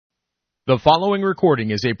The following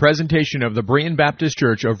recording is a presentation of the Berean Baptist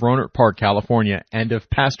Church of Rohnert Park, California, and of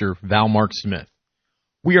Pastor Val Mark Smith.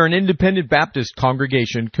 We are an independent Baptist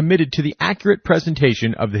congregation committed to the accurate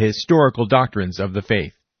presentation of the historical doctrines of the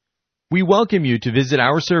faith. We welcome you to visit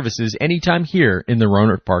our services anytime here in the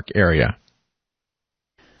Rohnert Park area.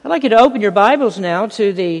 I'd like you to open your Bibles now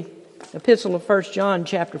to the epistle of 1 John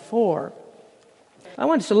chapter 4. I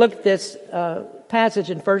want us to look at this passage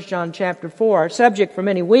in 1 John chapter 4. Our subject for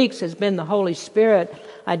many weeks has been the Holy Spirit,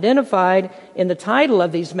 identified in the title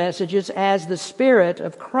of these messages as the Spirit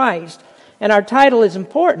of Christ. And our title is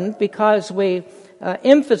important because we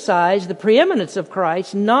emphasize the preeminence of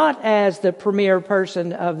Christ, not as the premier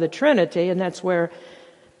person of the Trinity, and that's where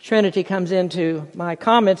Trinity comes into my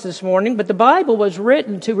comments this morning, but the Bible was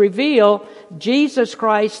written to reveal Jesus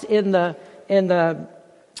Christ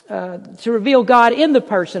to reveal God in the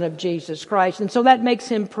person of Jesus Christ. And so that makes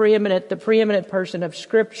him preeminent, the preeminent person of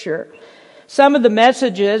Scripture. Some of the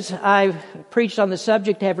messages I've preached on the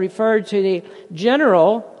subject have referred to the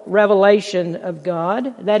general revelation of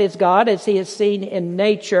God. That is, God as he is seen in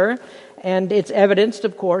nature, and it's evidenced,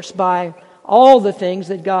 of course, by all the things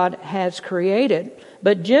that God has created.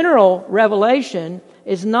 But general revelation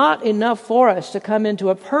is not enough for us to come into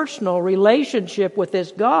a personal relationship with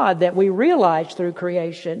this God that we realize through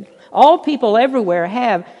creation. All people everywhere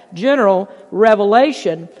have general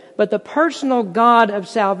revelation, but the personal God of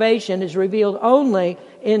salvation is revealed only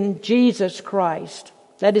in Jesus Christ.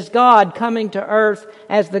 That is God coming to earth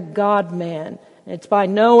as the God-man. It's by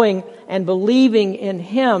knowing and believing in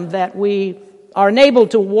him that we are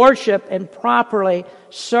enabled to worship and properly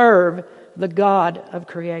serve the God of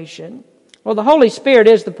creation. Well, the Holy Spirit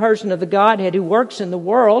is the person of the Godhead who works in the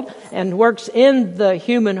world and works in the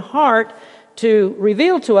human heart to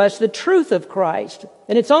reveal to us the truth of Christ.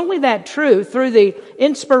 And it's only that truth through the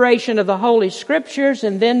inspiration of the Holy Scriptures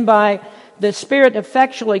and then by the Spirit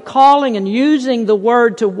effectually calling and using the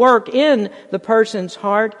Word to work in the person's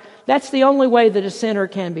heart. That's the only way that a sinner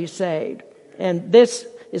can be saved. And this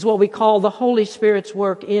is what we call the Holy Spirit's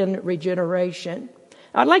work in regeneration.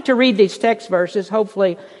 I'd like to read these text verses.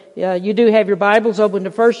 Hopefully you do have your Bibles open to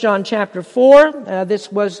 1 John chapter 4.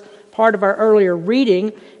 This was part of our earlier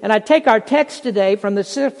reading. And I take our text today from the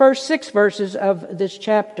first 6 verses of this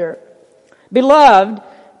chapter. Beloved,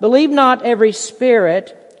 believe not every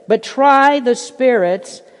spirit, but try the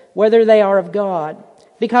spirits whether they are of God.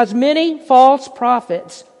 Because many false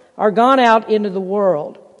prophets are gone out into the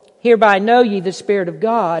world. Hereby know ye the Spirit of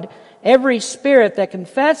God. Every spirit that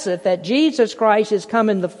confesseth that Jesus Christ is come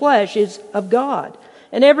in the flesh is of God.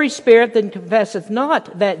 And every spirit that confesseth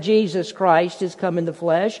not that Jesus Christ is come in the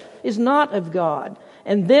flesh is not of God.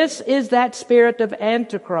 And this is that spirit of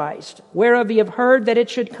Antichrist, whereof ye have heard that it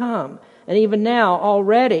should come. And even now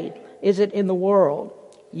already is it in the world.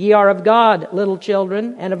 Ye are of God, little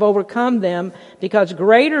children, and have overcome them, because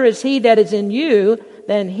greater is he that is in you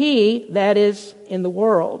than he that is in the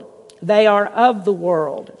world. They are of the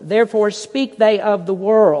world. Therefore speak they of the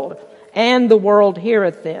world, and the world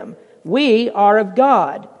heareth them. We are of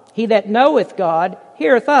God. He that knoweth God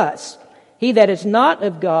heareth us. He that is not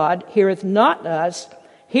of God heareth not us.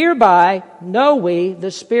 Hereby know we the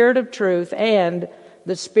spirit of truth and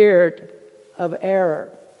the spirit of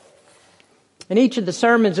error. In each of the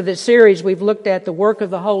sermons of this series, we've looked at the work of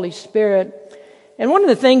the Holy Spirit. And one of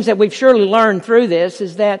the things that we've surely learned through this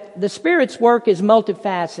is that the Spirit's work is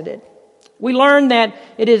multifaceted. We learn that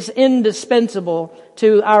it is indispensable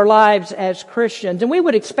to our lives as Christians. And we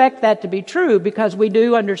would expect that to be true because we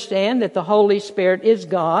do understand that the Holy Spirit is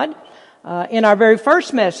God. In our very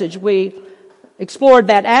first message, we explored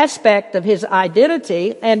that aspect of his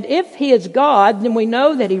identity. And if he is God, then we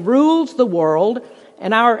know that he rules the world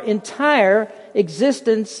and our entire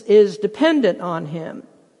existence is dependent on him.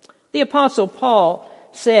 The Apostle Paul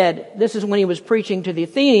said, this is when he was preaching to the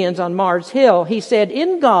Athenians on Mars Hill, he said,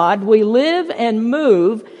 in God we live and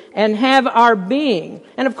move and have our being.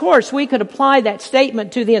 And of course, we could apply that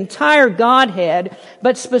statement to the entire Godhead,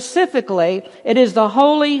 but specifically, it is the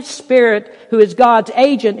Holy Spirit who is God's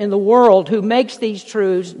agent in the world who makes these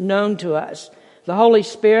truths known to us. The Holy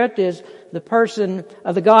Spirit is the person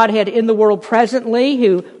of the Godhead in the world presently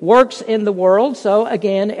who works in the world. So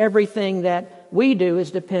again, everything that we do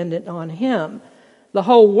is dependent on him. The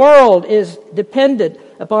whole world is dependent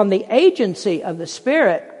upon the agency of the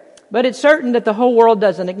Spirit, but it's certain that the whole world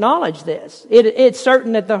doesn't acknowledge this. It's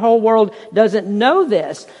certain that the whole world doesn't know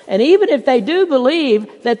this. And even if they do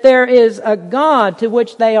believe that there is a God to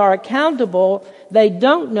which they are accountable, they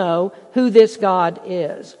don't know who this God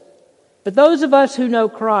is. But those of us who know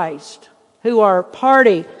Christ, who are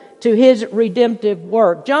party to His redemptive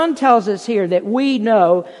work. John tells us here that we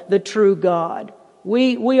know the true God.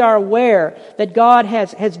 We are aware that God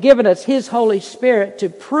has given us His Holy Spirit to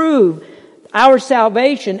prove our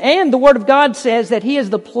salvation. And the Word of God says that He is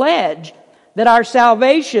the pledge that our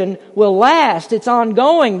salvation will last. It's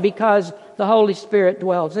ongoing because the Holy Spirit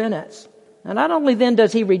dwells in us. And not only then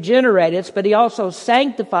does He regenerate us, but He also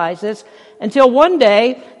sanctifies us until one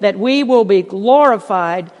day that we will be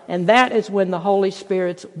glorified, and that is when the Holy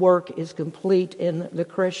Spirit's work is complete in the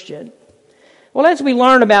Christian. Well, as we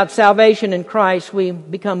learn about salvation in Christ, we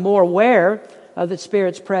become more aware of the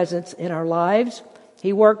Spirit's presence in our lives.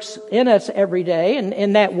 He works in us every day,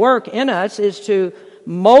 and that work in us is to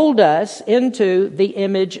mold us into the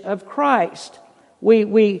image of Christ.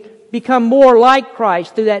 We become more like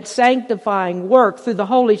Christ through that sanctifying work, through the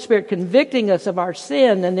Holy Spirit convicting us of our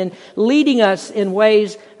sin and then leading us in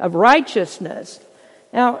ways of righteousness.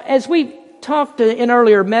 Now, as we talked in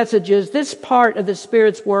earlier messages, this part of the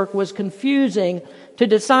Spirit's work was confusing to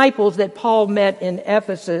disciples that Paul met in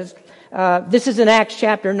Ephesus. This is in Acts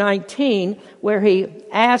chapter 19, where he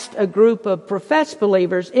asked a group of professed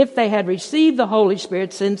believers if they had received the Holy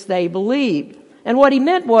Spirit since they believed. And what he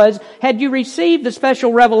meant was, had you received the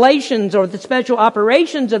special revelations or the special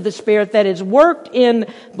operations of the Spirit that is worked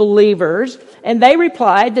in believers? And they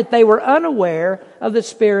replied that they were unaware of the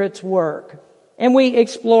Spirit's work. And we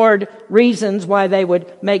explored reasons why they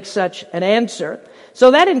would make such an answer. So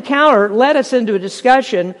that encounter led us into a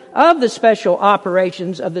discussion of the special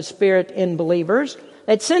operations of the Spirit in believers.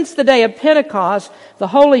 That since the day of Pentecost, the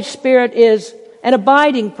Holy Spirit is an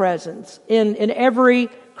abiding presence in every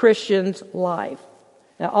Christian's life.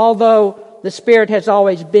 Now, although the Spirit has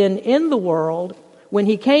always been in the world, when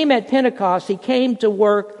He came at Pentecost, He came to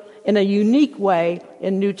work in a unique way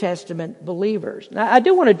in New Testament believers. Now, I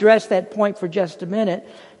do want to address that point for just a minute,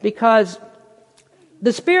 because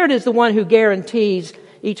the Spirit is the one who guarantees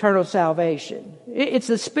eternal salvation. It's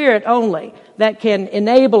the Spirit only that can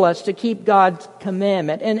enable us to keep God's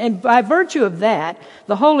commandment. And by virtue of that,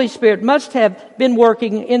 the Holy Spirit must have been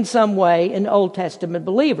working in some way in Old Testament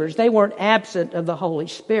believers. They weren't absent of the Holy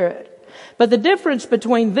Spirit. But the difference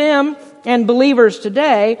between them and believers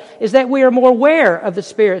today is that we are more aware of the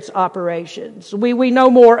Spirit's operations. We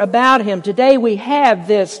know more about Him. Today we have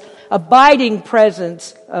this abiding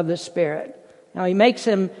presence of the Spirit. Now, He makes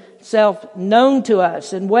Himself known to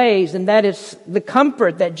us in ways, and that is the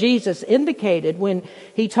comfort that Jesus indicated when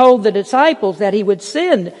He told the disciples that He would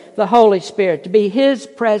send the Holy Spirit to be His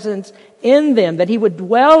presence in them, that He would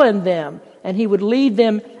dwell in them, and He would lead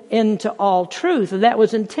them into all truth. And that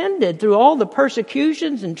was intended through all the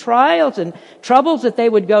persecutions and trials and troubles that they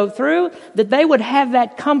would go through, that they would have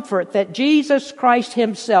that comfort that Jesus Christ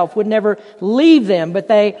Himself would never leave them, but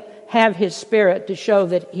they have His Spirit to show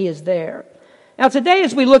that He is there. Now today,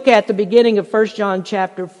 as we look at the beginning of 1 John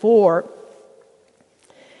chapter 4,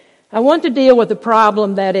 I want to deal with a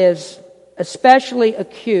problem that is especially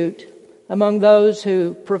acute among those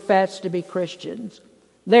who profess to be Christians.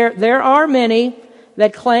 There are many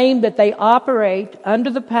that claim that they operate under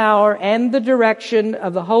the power and the direction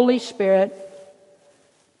of the Holy Spirit,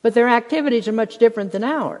 but their activities are much different than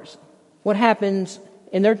ours. What happens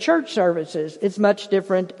in their church services is much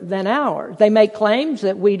different than ours. They make claims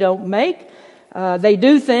that we don't make. They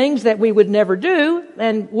do things that we would never do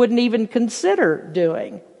and wouldn't even consider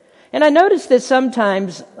doing. And I notice this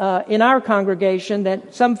sometimes in our congregation,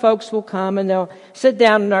 that some folks will come and they'll sit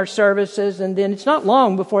down in our services, and then it's not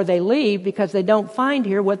long before they leave because they don't find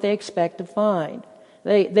here what they expect to find.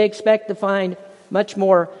 They expect to find much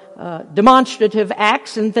more demonstrative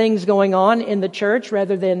acts and things going on in the church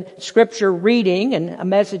rather than scripture reading and a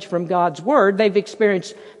message from God's Word. They've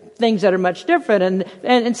experienced things that are much different.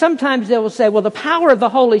 And sometimes they will say, well, the power of the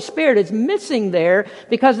Holy Spirit is missing there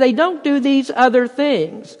because they don't do these other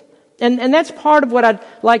things. And that's part of what I'd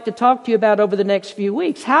like to talk to you about over the next few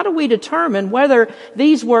weeks. How do we determine whether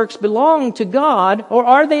these works belong to God, or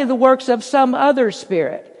are they the works of some other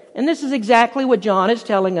spirit? And this is exactly what John is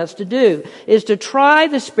telling us to do, is to try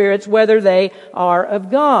the spirits whether they are of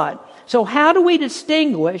God. So how do we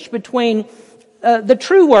distinguish between the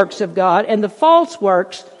true works of God and the false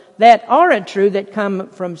works that aren't true, that come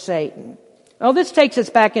from Satan? Well, this takes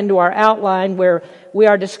us back into our outline where we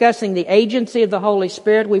are discussing the agency of the Holy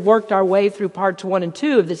Spirit. We've worked our way through parts 1 and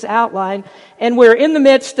 2 of this outline, and we're in the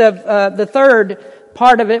midst of the third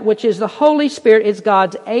part of it, which is the Holy Spirit is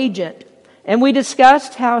God's agent. And we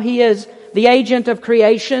discussed how He is the agent of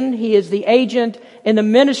creation. He is the agent in the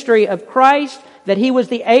ministry of Christ, that He was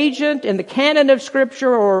the agent in the canon of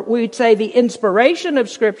Scripture, or we'd say the inspiration of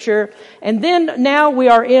Scripture. And then now we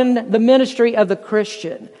are in the ministry of the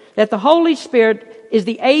Christian, that the Holy Spirit is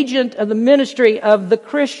the agent of the ministry of the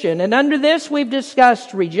Christian. And under this, we've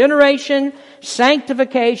discussed regeneration,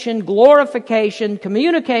 sanctification, glorification,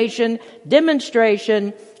 communication,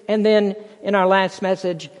 demonstration, and then in our last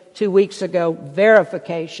message 2 weeks ago,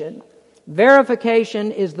 verification.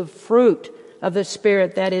 Verification is the fruit of the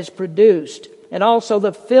Spirit that is produced, and also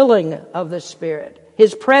the filling of the Spirit.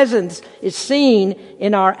 His presence is seen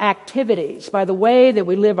in our activities, by the way that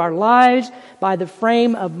we live our lives, by the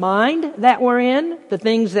frame of mind that we're in, the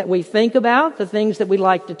things that we think about, the things that we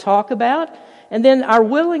like to talk about, and then our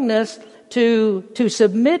willingness to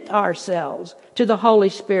submit ourselves to the Holy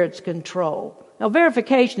Spirit's control. Now,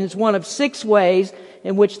 verification is one of 6 ways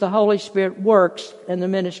in which the Holy Spirit works in the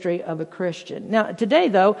ministry of a Christian. Now, today,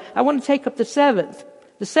 though, I want to take up the 7th.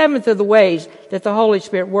 The 7th of the ways that the Holy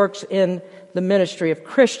Spirit works in the ministry of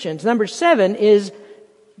Christians. Number 7 is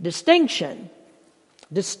distinction.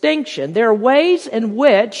 Distinction. There are ways in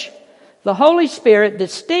which the Holy Spirit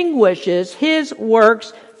distinguishes His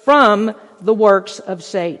works from the works of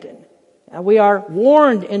Satan. Now, we are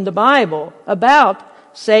warned in the Bible about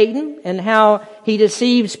Satan and how he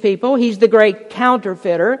deceives people. He's the great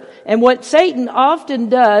counterfeiter. And what Satan often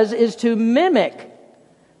does is to mimic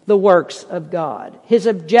the works of God. His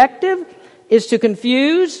objective is to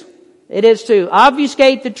confuse. It is to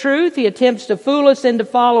obfuscate the truth. He attempts to fool us into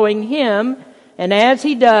following him. And as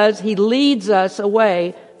he does, he leads us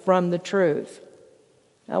away from the truth.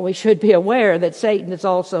 Now, we should be aware that Satan is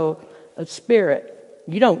also a spirit.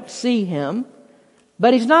 You don't see him,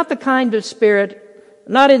 but he's not the kind of spirit,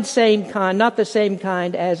 not the same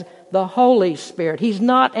kind as the Holy Spirit. He's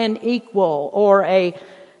not an equal or a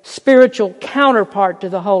spiritual counterpart to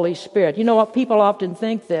the Holy Spirit. You know what? People often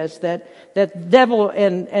think this, that the devil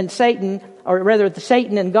and Satan, or rather the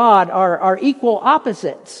Satan and God are equal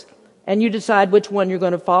opposites. And you decide which one you're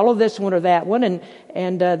going to follow, this one or that one,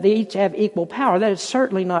 and they each have equal power. That is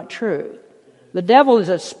certainly not true. The devil is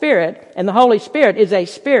a spirit, and the Holy Spirit is a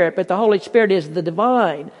spirit, but the Holy Spirit is the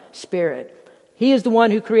divine Spirit. He is the one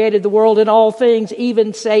who created the world and all things,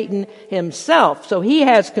 even Satan himself. So he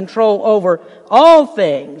has control over all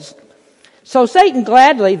things. So Satan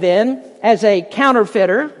gladly then, as a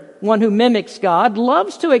counterfeiter, one who mimics God,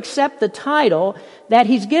 loves to accept the title that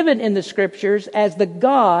he's given in the Scriptures as the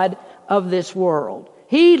God of this world.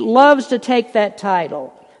 He loves to take that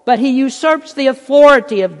title, but he usurps the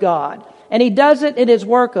authority of God. And he does it in his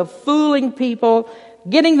work of fooling people,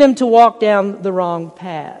 getting them to walk down the wrong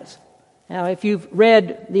paths. Now, if you've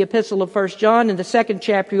read the epistle of 1 John, in the 2nd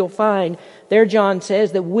chapter, you'll find there John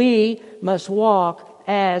says that we must walk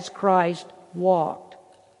as Christ walked.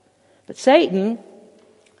 But Satan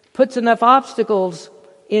puts enough obstacles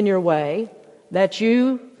in your way that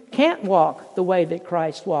you can't walk the way that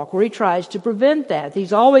Christ walked, or he tries to prevent that.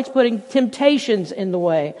 He's always putting temptations in the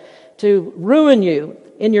way to ruin you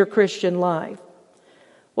in your Christian life.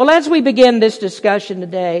 Well, as we begin this discussion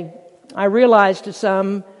today, I realize to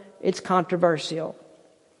some it's controversial.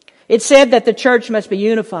 It's said that the church must be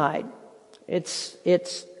unified. It's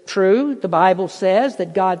true. The Bible says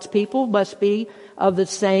that God's people must be of the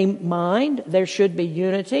same mind. There should be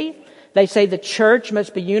unity. They say the church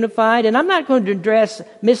must be unified. And I'm not going to address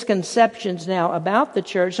misconceptions now about the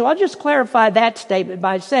church. So I'll just clarify that statement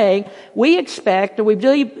by saying we expect, or we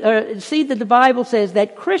believe, see that the Bible says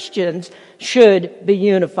that Christians should be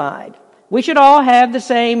unified. We should all have the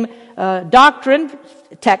same doctrine.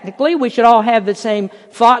 Technically, we should all have the same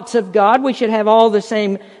thoughts of God. We should have all the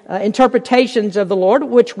same interpretations of the Lord,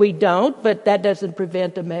 which we don't, but that doesn't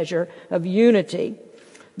prevent a measure of unity.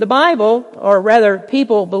 The Bible, or rather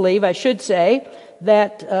people believe, I should say,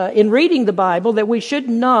 that in reading the Bible, that we should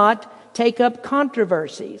not take up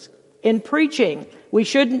controversies. In preaching, we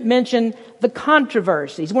shouldn't mention the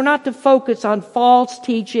controversies. We're not to focus on false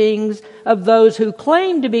teachings of those who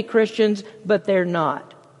claim to be Christians, but they're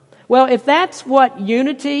not. Well, if that's what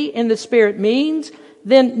unity in the Spirit means,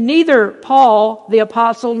 then neither Paul the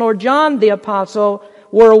Apostle nor John the Apostle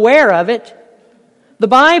were aware of it. The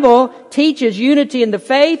Bible teaches unity in the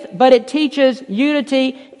faith, but it teaches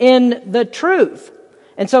unity in the truth.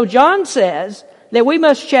 And so John says that we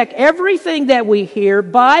must check everything that we hear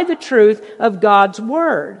by the truth of God's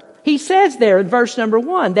Word. He says there in verse number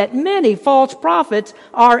 1 that many false prophets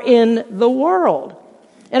are in the world.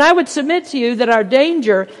 And I would submit to you that our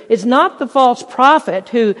danger is not the false prophet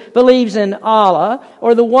who believes in Allah,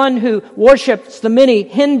 or the one who worships the many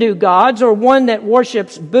Hindu gods, or one that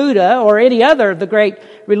worships Buddha or any other of the great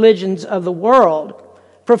religions of the world.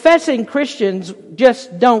 Professing Christians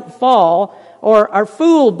just don't fall or are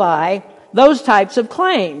fooled by those types of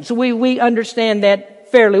claims. We understand that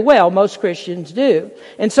fairly well. Most Christians do.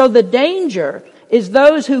 And so the danger is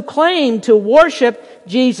those who claim to worship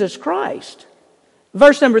Jesus Christ.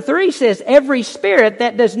 Verse number 3 says, every spirit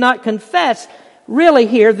that does not confess really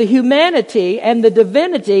here the humanity and the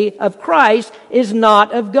divinity of Christ is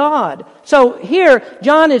not of God. So here,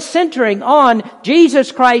 John is centering on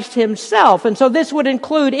Jesus Christ himself. And so this would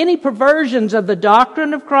include any perversions of the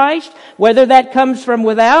doctrine of Christ, whether that comes from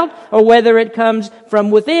without or whether it comes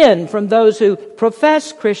from within, from those who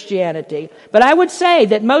profess Christianity. But I would say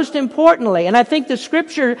that most importantly, and I think the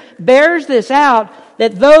Scripture bears this out,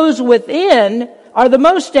 that those within are the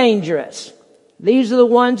most dangerous. These are the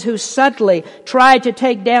ones who subtly try to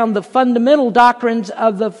take down the fundamental doctrines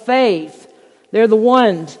of the faith. They're the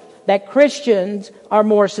ones that Christians are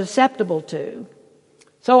more susceptible to.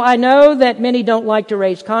 So I know that many don't like to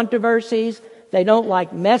raise controversies. They don't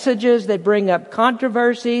like messages that bring up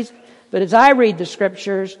controversies. But as I read the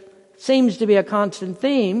Scriptures, it seems to be a constant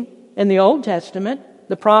theme in the Old Testament.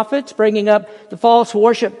 The prophets bringing up the false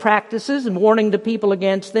worship practices and warning the people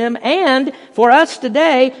against them. And for us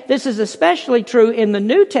today, this is especially true in the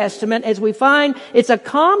New Testament, as we find it's a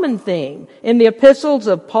common theme in the epistles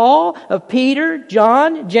of Paul, of Peter,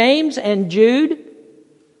 John, James, and Jude.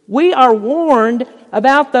 We are warned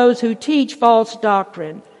about those who teach false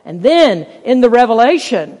doctrine. And then in the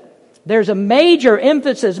Revelation, there's a major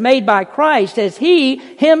emphasis made by Christ as He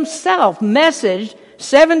Himself messaged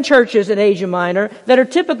 7 churches in Asia Minor that are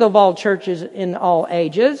typical of all churches in all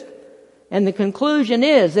ages. And the conclusion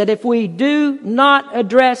is that if we do not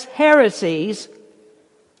address heresies,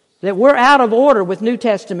 that we're out of order with New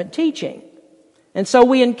Testament teaching. And so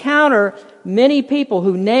we encounter many people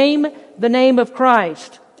who name the name of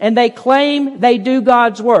Christ and they claim they do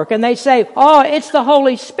God's work. And they say, oh, it's the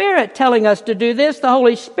Holy Spirit telling us to do this. The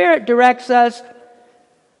Holy Spirit directs us.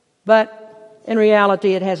 But in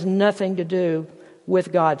reality, it has nothing to do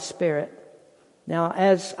with God's Spirit. Now,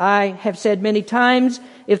 as I have said many times,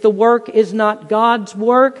 if the work is not God's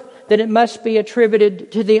work, then it must be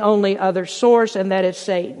attributed to the only other source, and that is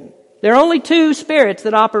Satan. There are only 2 spirits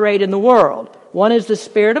that operate in the world. One is the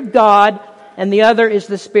Spirit of God, and the other is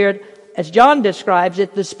the Spirit, as John describes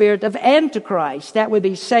it, the spirit of Antichrist. That would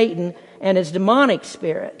be Satan and his demonic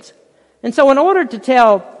spirits. And so in order to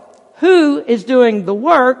tell who is doing the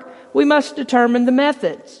work, we must determine the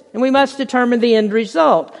methods, and we must determine the end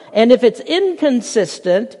result. And if it's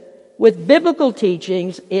inconsistent with biblical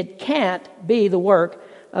teachings, it can't be the work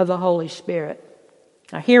of the Holy Spirit.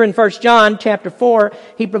 Now here in 1 John chapter 4,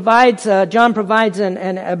 John provides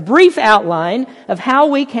a brief outline of how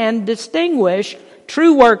we can distinguish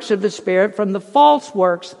true works of the Spirit from the false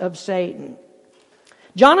works of Satan.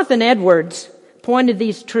 Jonathan Edwards pointed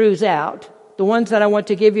these truths out. The ones that I want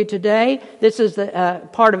to give you today, this is the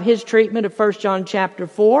part of his treatment of 1 John chapter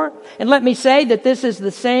 4. And let me say that this is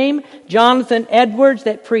the same Jonathan Edwards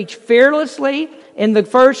that preached fearlessly in the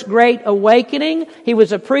first Great Awakening. He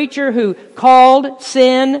was a preacher who called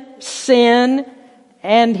sin, sin,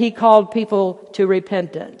 and he called people to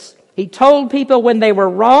repentance. He told people when they were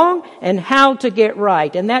wrong and how to get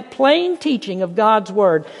right. And that plain teaching of God's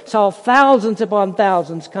Word saw thousands upon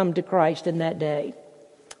thousands come to Christ in that day.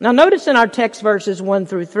 Now notice in our text verses 1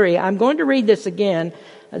 through 3, I'm going to read this again.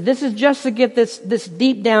 This is just to get this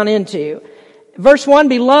deep down into. Verse 1,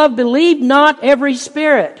 Beloved, believe not every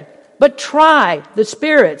spirit, but try the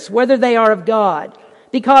spirits, whether they are of God.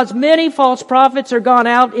 Because many false prophets are gone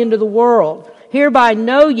out into the world. Hereby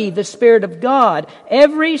know ye the Spirit of God.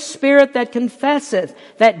 Every spirit that confesseth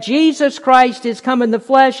that Jesus Christ is come in the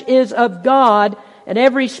flesh is of God, and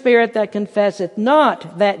every spirit that confesseth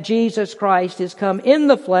not that Jesus Christ is come in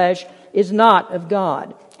the flesh is not of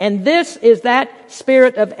God. And this is that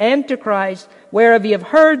spirit of Antichrist, whereof ye have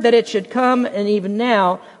heard that it should come, and even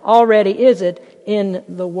now already is it in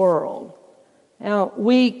the world. Now,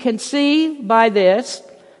 we can see by this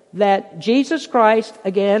that Jesus Christ,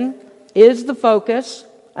 again, is the focus,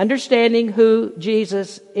 understanding who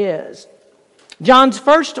Jesus is. John's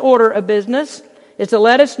first order of business is to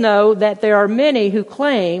let us know that there are many who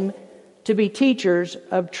claim to be teachers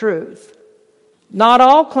of truth. Not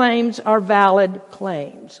all claims are valid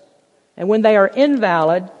claims. And when they are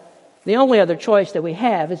invalid, the only other choice that we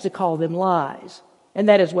have is to call them lies. And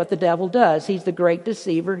that is what the devil does. He's the great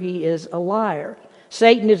deceiver. He is a liar.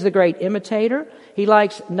 Satan is the great imitator. He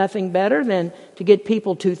likes nothing better than to get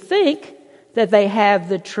people to think that they have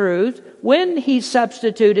the truth when he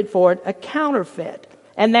substituted for it a counterfeit.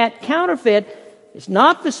 And that counterfeit is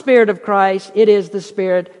not the Spirit of Christ, it is the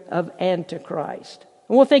spirit of Antichrist.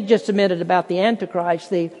 And we'll think just a minute about the Antichrist.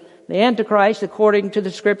 The Antichrist, according to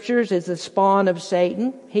the Scriptures, is the spawn of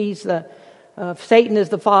Satan. Satan is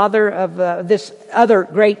the father of this other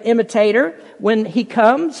great imitator. When he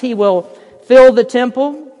comes, he will fill the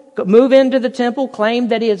temple, move into the temple, claim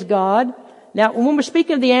that he is God. Now, when we're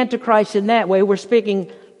speaking of the Antichrist in that way, we're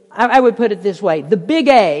speaking, I would put it this way, the big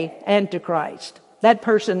A Antichrist, that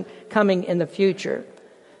person coming in the future.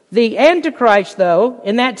 The Antichrist, though,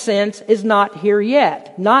 in that sense, is not here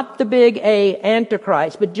yet. Not the big A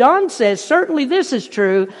Antichrist. But John says certainly this is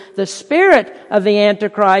true. The spirit of the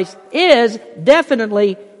Antichrist is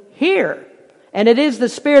definitely here. And it is the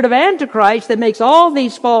spirit of Antichrist that makes all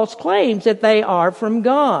these false claims that they are from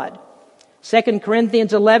God. 2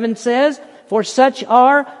 Corinthians 11 says, "For such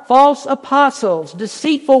are false apostles,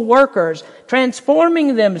 deceitful workers,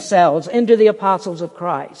 transforming themselves into the apostles of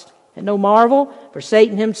Christ. And no marvel, for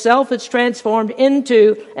Satan himself is transformed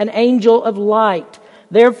into an angel of light.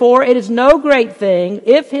 Therefore it is no great thing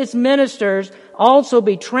if his ministers also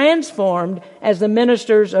be transformed as the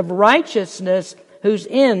ministers of righteousness, whose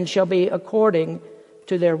end shall be according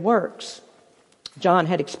to their works." John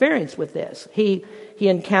had experience with this. He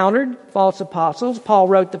encountered false apostles. Paul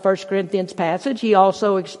wrote the 1 Corinthians passage. He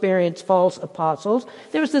also experienced false apostles.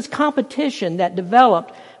 There was this competition that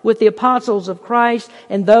developed with the apostles of Christ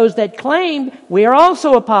and those that claimed we are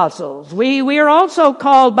also apostles. We are also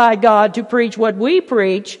called by God to preach what we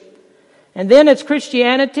preach. And then as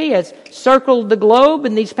Christianity has circled the globe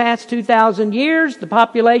in these past 2,000 years, the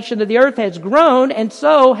population of the earth has grown, and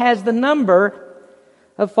so has the number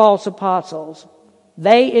of false apostles.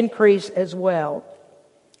 They increase as well.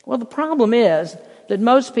 Well, the problem is that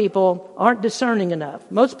most people aren't discerning enough.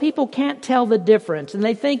 Most people can't tell the difference, and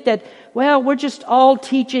they think that, well, we're just all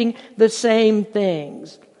teaching the same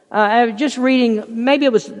things. I was just reading, maybe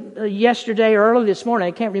it was yesterday or early this morning,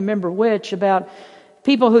 I can't remember which, about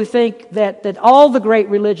people who think that all the great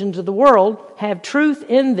religions of the world have truth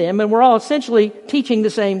in them, and we're all essentially teaching the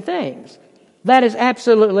same things. That is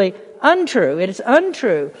absolutely untrue. It is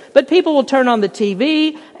untrue. But people will turn on the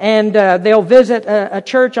TV and they'll visit a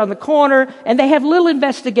church on the corner, and they have little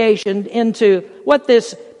investigation into what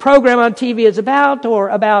this program on TV is about, or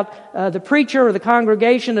about the preacher or the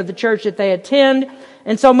congregation of the church that they attend.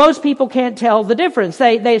 And so most people can't tell the difference.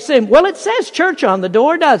 They assume, well, it says church on the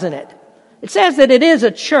door, doesn't it? It says that it is a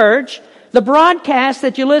church. The broadcast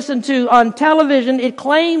that you listen to on television, it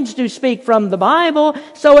claims to speak from the Bible,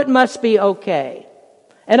 so it must be okay.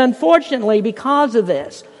 And unfortunately, because of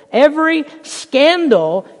this, every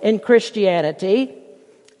scandal in Christianity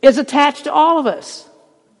is attached to all of us.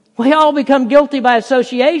 We all become guilty by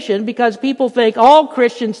association because people think all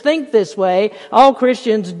Christians think this way, all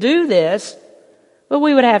Christians do this. But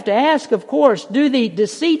we would have to ask, of course, do the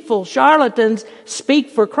deceitful charlatans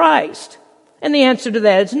speak for Christ? And the answer to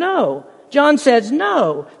that is no. John says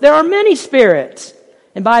no. There are many spirits.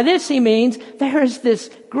 And by this he means there is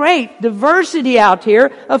this great diversity out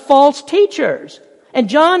here of false teachers. And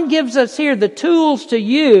John gives us here the tools to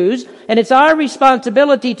use, and it's our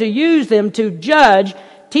responsibility to use them to judge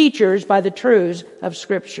teachers by the truths of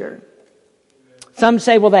Scripture. Some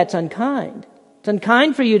say, well, that's unkind. It's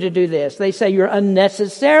unkind for you to do this. They say you're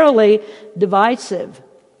unnecessarily divisive.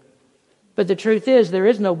 But the truth is, there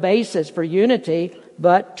is no basis for unity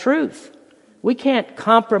but truth. We can't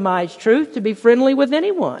compromise truth to be friendly with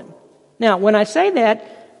anyone. Now, when I say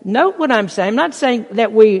that, note what I'm saying. I'm not saying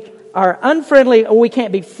that we are unfriendly or we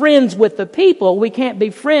can't be friends with the people. We can't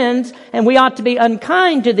be friends and we ought to be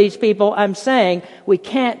unkind to these people. I'm saying we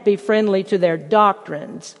can't be friendly to their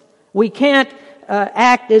doctrines. We can't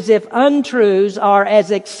act as if untruths are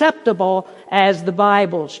as acceptable as the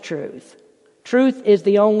Bible's truth. Truth is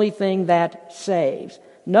the only thing that saves.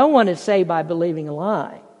 No one is saved by believing a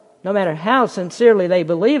lie, no matter how sincerely they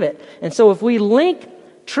believe it. And so if we link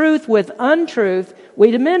truth with untruth,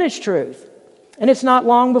 we diminish truth. And it's not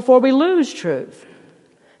long before we lose truth.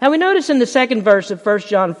 Now we notice in the second verse of 1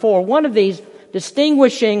 John 4, one of these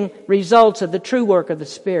distinguishing results of the true work of the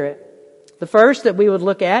Spirit. The first that we would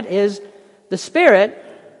look at is the Spirit,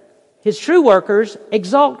 His true workers,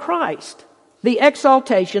 exalt Christ. The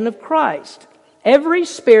exaltation of Christ. Every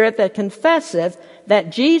spirit that confesseth that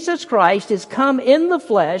Jesus Christ is come in the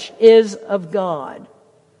flesh is of God.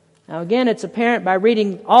 Now again, it's apparent by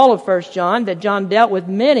reading all of 1 John that John dealt with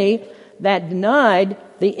many that denied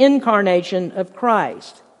the incarnation of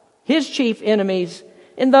Christ. His chief enemies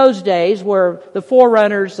in those days were the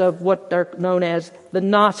forerunners of what are known as the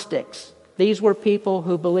Gnostics. These were people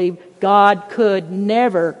who believed God could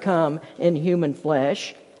never come in human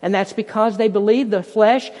flesh. And that's because they believed the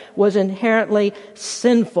flesh was inherently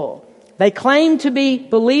sinful. They claimed to be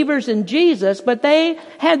believers in Jesus, but they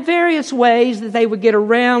had various ways that they would get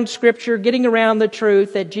around Scripture, getting around the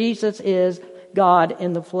truth that Jesus is God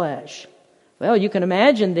in the flesh. Well, you can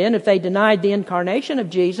imagine then, if they denied the incarnation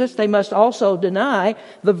of Jesus, they must also deny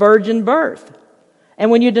the virgin birth.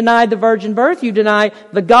 And when you deny the virgin birth, you deny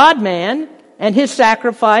the God-man and His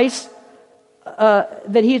sacrifice,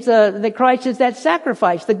 that Christ is that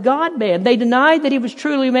sacrifice, the God-man. They denied that He was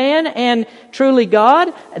truly man and truly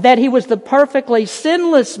God, that He was the perfectly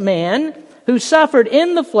sinless man who suffered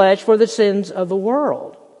in the flesh for the sins of the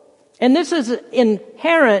world. And this is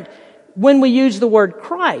inherent when we use the word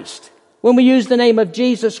Christ. When we use the name of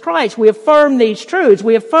Jesus Christ, we affirm these truths.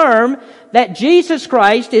 We affirm that Jesus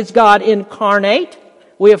Christ is God incarnate.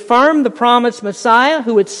 We affirm the promised Messiah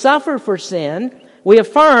who would suffer for sin. We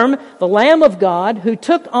affirm the Lamb of God who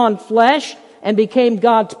took on flesh and became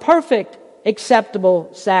God's perfect,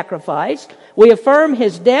 acceptable sacrifice. We affirm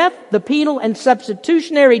His death, the penal and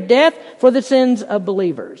substitutionary death for the sins of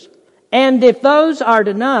believers. And if those are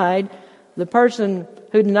denied, the person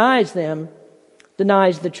who denies them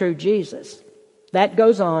denies the true Jesus. That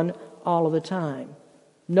goes on all of the time.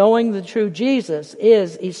 Knowing the true Jesus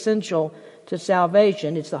is essential to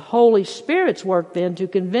salvation. It's the Holy Spirit's work then to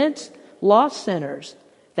convince lost sinners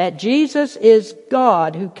that Jesus is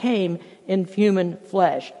God who came in human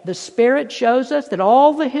flesh. The Spirit shows us that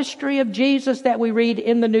all the history of Jesus that we read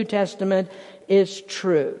in the New Testament is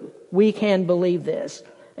true. We can believe this.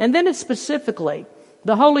 And then it's specifically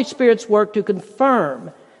the Holy Spirit's work to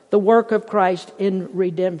confirm the work of Christ in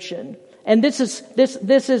redemption. And this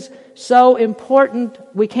is so important.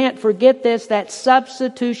 We can't forget this, that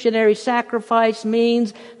substitutionary sacrifice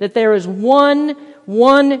means that there is one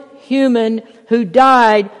human who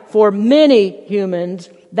died for many humans.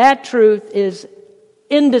 That truth is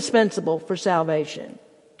indispensable for salvation.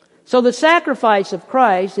 So the sacrifice of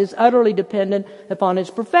Christ is utterly dependent upon His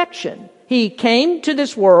perfection. He came to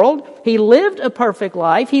this world. He lived a perfect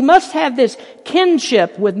life. He must have this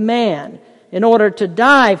kinship with man in order to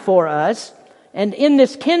die for us. And in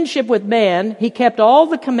this kinship with man, He kept all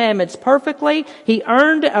the commandments perfectly. He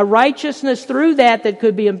earned a righteousness through that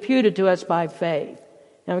could be imputed to us by faith.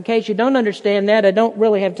 Now, in case you don't understand that, I don't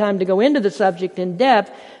really have time to go into the subject in depth,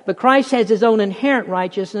 but Christ has His own inherent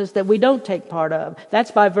righteousness that we don't take part of.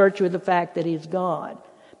 That's by virtue of the fact that He's God.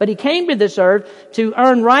 But He came to this earth to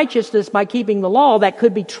earn righteousness by keeping the law that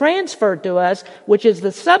could be transferred to us, which is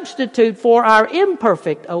the substitute for our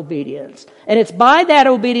imperfect obedience. And it's by that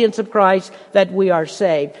obedience of Christ that we are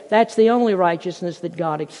saved. That's the only righteousness that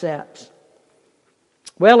God accepts.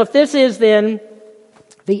 Well, if this is then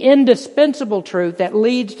the indispensable truth that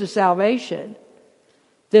leads to salvation,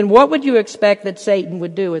 then what would you expect that Satan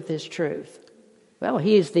would do with this truth? Well,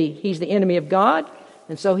 he's the enemy of God,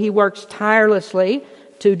 and so he works tirelessly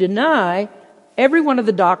to deny every one of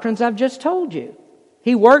the doctrines I've just told you.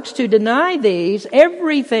 He works to deny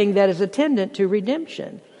everything that is attendant to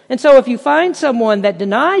redemption. And so if you find someone that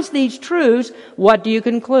denies these truths, what do you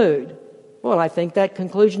conclude? Well, I think that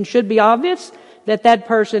conclusion should be obvious, that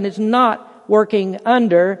person is not working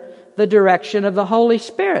under the direction of the Holy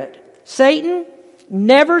Spirit. Satan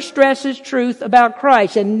never stresses truth about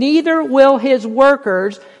Christ, and neither will his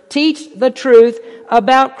workers teach the truth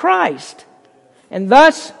about Christ. And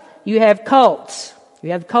thus, you have cults.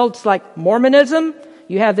 You have cults like Mormonism.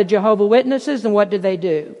 You have the Jehovah's Witnesses, and what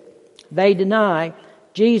do? They deny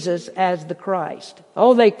Jesus as the Christ.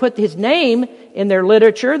 Oh, they put His name in their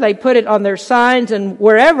literature. They put it on their signs and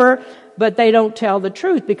wherever, but they don't tell the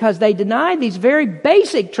truth because they deny these very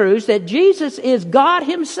basic truths that Jesus is God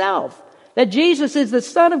Himself, that Jesus is the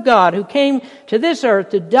Son of God who came to this earth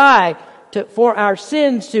to die for our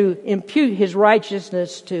sins, to impute His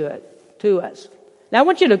righteousness to us. Now, I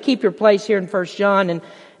want you to keep your place here in 1 John,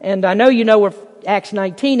 and I know you know where Acts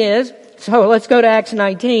 19 is, so let's go to Acts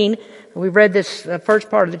 19. We've read this first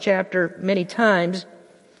part of the chapter many times.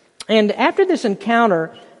 And after this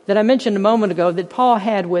encounter that I mentioned a moment ago that Paul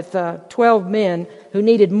had with 12 men who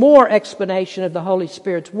needed more explanation of the Holy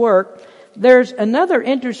Spirit's work, there's another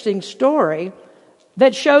interesting story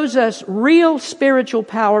that shows us real spiritual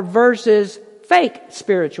power versus fake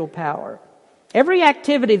spiritual power. Every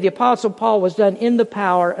activity of the Apostle Paul was done in the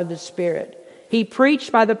power of the Spirit. He preached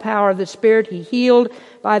by the power of the Spirit, he healed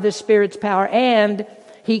by the Spirit's power, and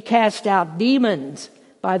he cast out demons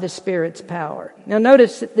by the Spirit's power. Now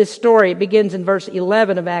notice this story. It begins in verse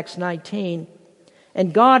 11 of Acts 19.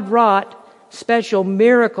 And God wrought special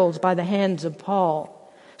miracles by the hands of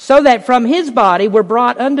Paul, so that from his body were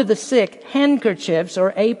brought unto the sick handkerchiefs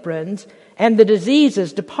or aprons, and the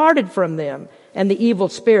diseases departed from them, and the evil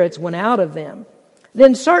spirits went out of them.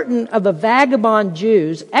 Then certain of the vagabond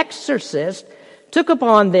Jews, exorcists, took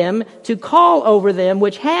upon them to call over them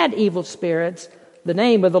which had evil spirits the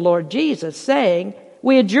name of the Lord Jesus, saying,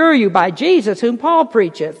 We adjure you by Jesus whom Paul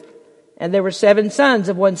preacheth. And there were 7 sons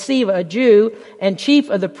of one Sceva, a Jew, and chief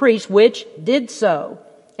of the priests, which did so.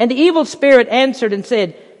 And the evil spirit answered and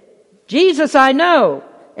said, Jesus I know,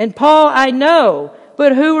 and Paul I know,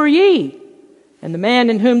 but who are ye? And the man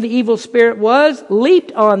in whom the evil spirit was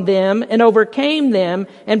leaped on them and overcame them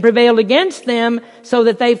and prevailed against them, so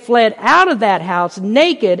that they fled out of that house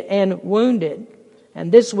naked and wounded.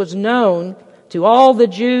 And this was known to all the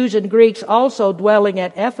Jews and Greeks also dwelling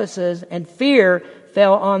at Ephesus, and fear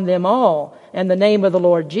fell on them all. And the name of the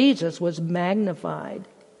Lord Jesus was magnified.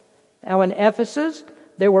 Now in Ephesus,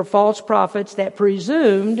 there were false prophets that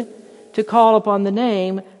presumed to call upon the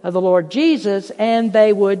name of the Lord Jesus, and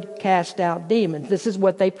they would cast out demons. This is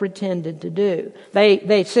what they pretended to do.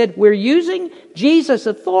 They said, we're using Jesus'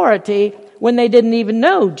 authority when they didn't even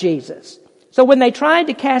know Jesus. So when they tried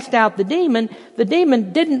to cast out the demon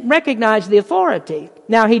didn't recognize the authority.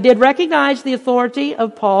 Now, he did recognize the authority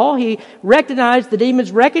of Paul. The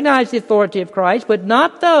demons recognized the authority of Christ, but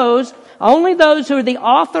not those. Only those who are the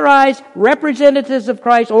authorized representatives of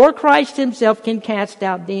Christ or Christ himself can cast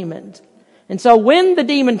out demons. And so when the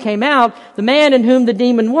demon came out, the man in whom the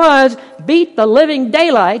demon was beat the living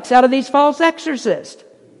daylights out of these false exorcists.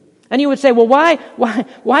 And you would say, well,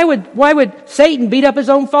 why would Satan beat up his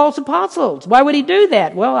own false apostles? Why would he do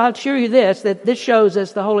that? Well, I'll assure you that this shows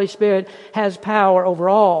us the Holy Spirit has power over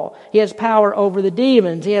all. He has power over the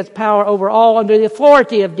demons. He has power over all under the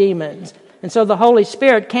authority of demons. And so the Holy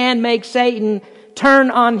Spirit can make Satan turn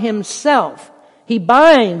on himself. He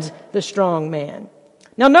binds the strong man.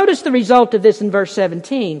 Now notice the result of this in verse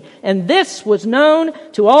 17. And this was known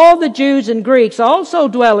to all the Jews and Greeks also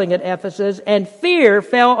dwelling at Ephesus, and fear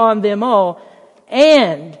fell on them all,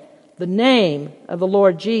 and the name of the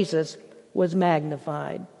Lord Jesus was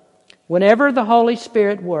magnified. Whenever the Holy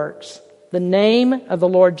Spirit works, the name of the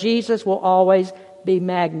Lord Jesus will always be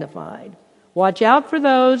magnified. Watch out for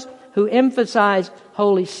those who emphasize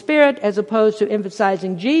Holy Spirit as opposed to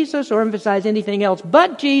emphasizing Jesus or emphasize anything else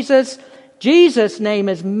but Jesus. Jesus' name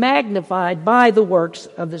is magnified by the works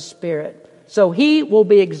of the Spirit. So he will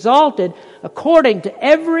be exalted according to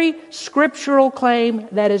every scriptural claim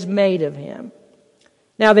that is made of him.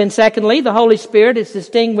 Now then, secondly, the Holy Spirit is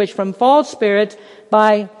distinguished from false spirits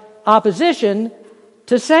by opposition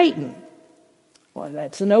to Satan. Well,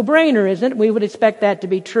 that's a no-brainer, isn't it? We would expect that to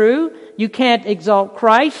be true. You can't exalt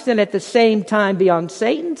Christ and at the same time be on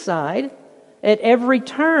Satan's side. At every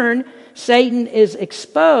turn, Satan is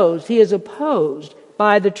exposed. He is opposed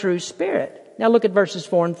by the true Spirit. Now look at verses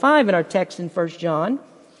 4 and 5 in our text in 1 John.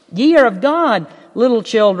 Ye are of God, little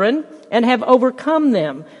children, and have overcome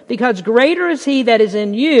them, because greater is he that is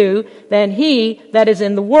in you than he that is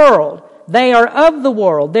in the world. They are of the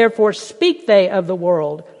world, therefore speak they of the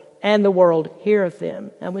world, and the world heareth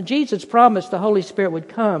them. And when Jesus promised the Holy Spirit would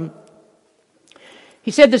come,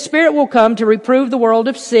 he said the Spirit will come to reprove the world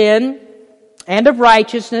of sin and of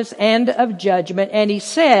righteousness and of judgment. And he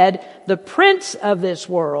said, the prince of this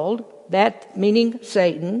world, that meaning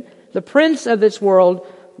Satan, the prince of this world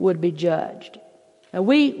would be judged. Now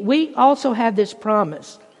we also have this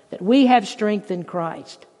promise that we have strength in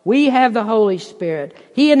Christ. We have the Holy Spirit.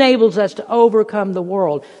 He enables us to overcome the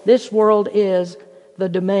world. This world is the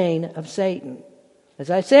domain of Satan. As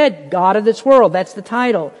I said, God of this world, that's the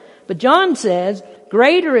title. But John says,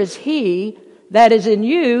 greater is he that is in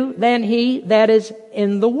you than he that is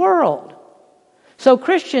in the world. So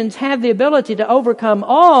Christians have the ability to overcome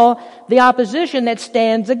all the opposition that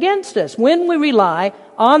stands against us when we rely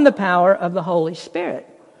on the power of the Holy Spirit.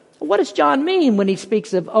 What does John mean when he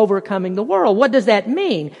speaks of overcoming the world? What does that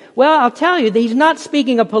mean? Well, I'll tell you that he's not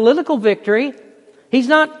speaking of political victory. He's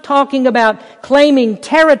not talking about claiming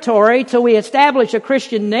territory till we establish a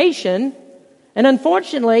Christian nation. And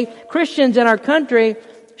unfortunately, Christians in our country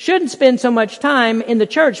shouldn't spend so much time in the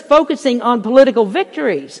church focusing on political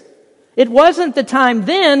victories. It wasn't the time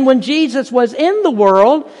then when Jesus was in the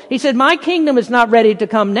world. He said, my kingdom is not ready to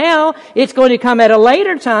come now. It's going to come at a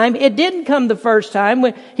later time. It didn't come the first time.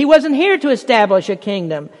 He wasn't here to establish a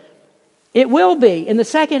kingdom. It will be in the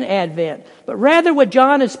second advent. But rather what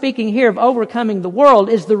John is speaking here of overcoming the world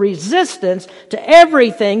is the resistance to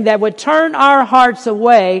everything that would turn our hearts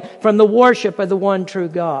away from the worship of the one true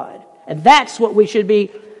God. And that's what we should be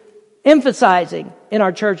emphasizing in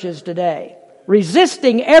our churches today.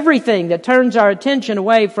 Resisting everything that turns our attention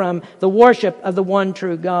away from the worship of the one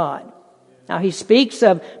true God. Now he speaks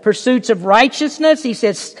of pursuits of righteousness. He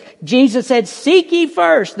says, Jesus said, seek ye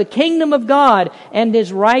first the kingdom of God and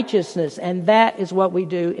his righteousness. And that is what we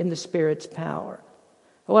do in the Spirit's power.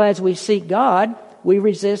 Well, as we seek God, we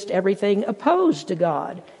resist everything opposed to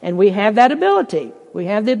God. And we have that ability. We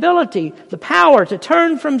have the ability, the power to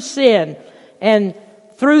turn from sin and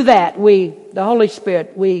through that, the Holy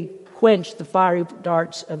Spirit, we quench the fiery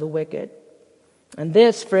darts of the wicked. And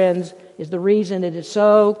this, friends, is the reason it is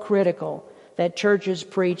so critical that churches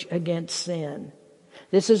preach against sin.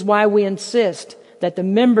 This is why we insist that the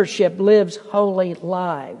membership lives holy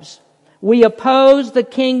lives. We oppose the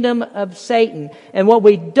kingdom of Satan. And what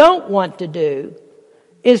we don't want to do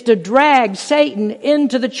is to drag Satan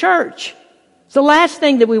into the church. It's the last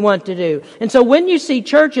thing that we want to do. And so when you see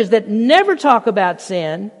churches that never talk about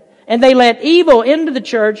sin, and they let evil into the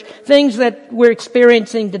church, things that we're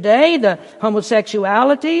experiencing today, the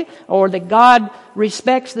homosexuality, or that God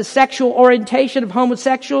respects the sexual orientation of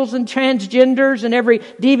homosexuals and transgenders and every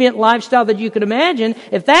deviant lifestyle that you can imagine,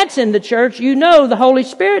 if that's in the church, you know the Holy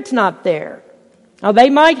Spirit's not there. Now,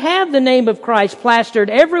 they might have the name of Christ plastered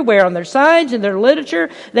everywhere on their signs and their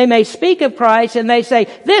literature. They may speak of Christ and they say,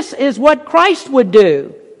 this is what Christ would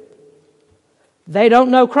do. They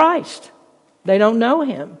don't know Christ. They don't know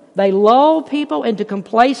Him. They lull people into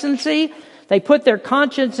complacency. They put their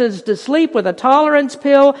consciences to sleep with a tolerance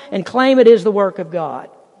pill and claim it is the work of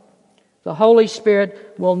God. The Holy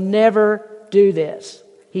Spirit will never do this.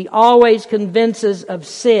 He always convinces of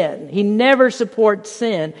sin. He never supports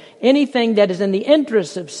sin. Anything that is in the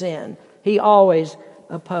interest of sin, He always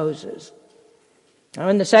opposes. Now,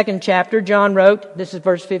 in the second chapter, John wrote, this is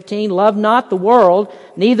verse 15, love not the world,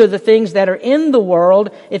 neither the things that are in the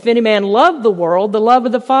world. If any man love the world, the love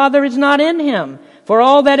of the Father is not in him. For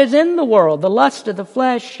all that is in the world, the lust of the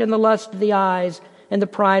flesh and the lust of the eyes and the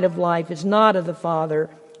pride of life is not of the Father,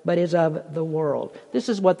 but is of the world. This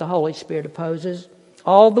is what the Holy Spirit opposes.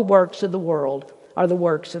 All the works of the world are the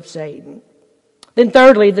works of Satan. Then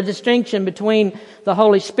thirdly, the distinction between the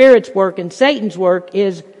Holy Spirit's work and Satan's work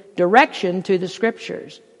is direction to the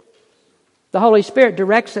Scriptures. The Holy Spirit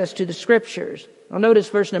directs us to the Scriptures. Now notice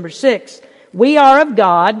verse number 6. We are of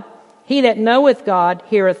God. He that knoweth God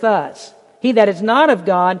heareth us. He that is not of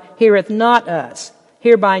God heareth not us.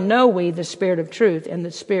 Hereby know we the spirit of truth and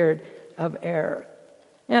the spirit of error.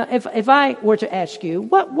 Now, if I were to ask you,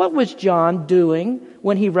 what was John doing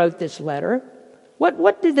when he wrote this letter?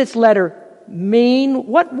 What did this letter mean?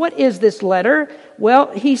 What is this letter?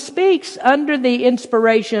 Well, he speaks under the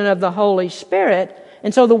inspiration of the Holy Spirit,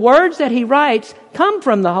 and so the words that he writes come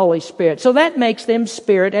from the Holy Spirit. So that makes them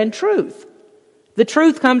spirit and truth. The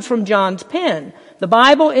truth comes from John's pen. The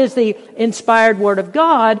Bible is the inspired Word of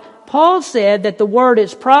God. Paul said that the Word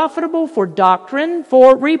is profitable for doctrine,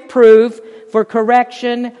 for reproof, for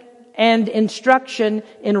correction, and instruction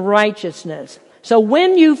in righteousness. So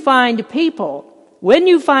when you find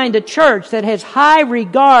a church that has high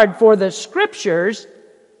regard for the Scriptures,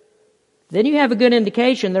 then you have a good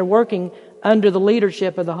indication they're working under the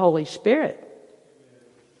leadership of the Holy Spirit.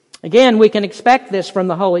 Again, we can expect this from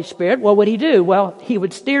the Holy Spirit. What would He do? Well, He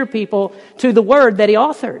would steer people to the Word that He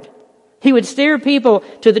authored. He would steer people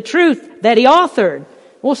to the truth that He authored.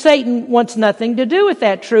 Well, Satan wants nothing to do with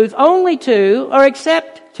that truth, only to, or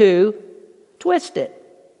except to, twist it.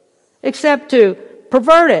 Except to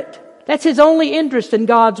pervert it. That's his only interest in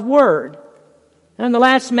God's Word. And in the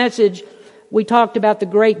last message, we talked about the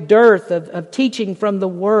great dearth of teaching from the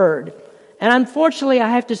Word. And unfortunately, I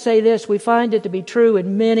have to say this, we find it to be true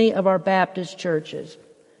in many of our Baptist churches.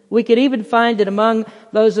 We could even find it among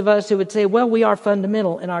those of us who would say, well, we are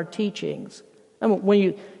fundamental in our teachings. And when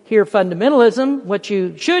you hear fundamentalism, what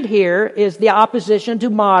you should hear is the opposition to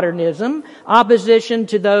modernism, opposition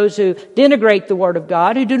to those who denigrate the Word of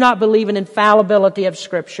God, who do not believe in infallibility of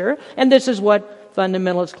Scripture. And this is what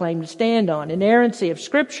fundamentalists claim to stand on. Inerrancy of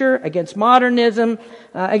Scripture against modernism,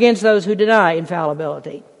 against those who deny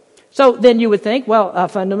infallibility. So then you would think, well,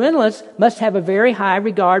 fundamentalists must have a very high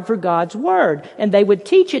regard for God's Word, and they would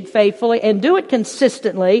teach it faithfully and do it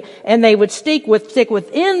consistently, and they would stick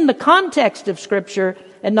within the context of Scripture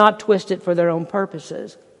and not twist it for their own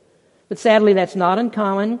purposes. But sadly, that's not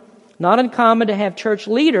uncommon. Not uncommon to have church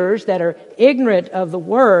leaders that are ignorant of the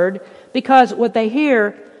Word, because what they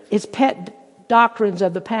hear is pet doctrines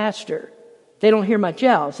of the pastor. They don't hear much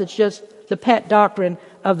else. It's just the pet doctrine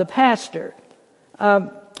of the pastor.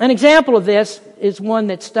 An example of this is one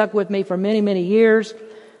that stuck with me for many, many years.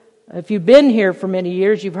 If you've been here for many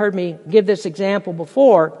years, you've heard me give this example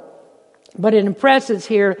before, but it impresses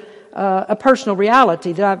here a personal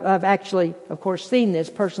reality that I've actually, of course, seen this,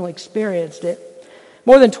 personally experienced it.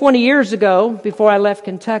 More than 20 years ago, before I left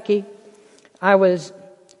Kentucky, I was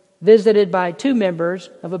visited by two members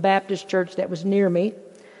of a Baptist church that was near me.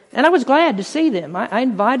 And I was glad to see them. I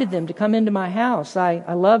invited them to come into my house.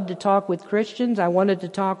 I love to talk with Christians. I wanted to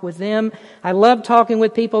talk with them. I love talking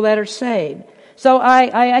with people that are saved. So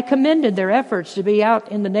I commended their efforts to be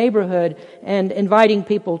out in the neighborhood and inviting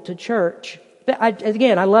people to church.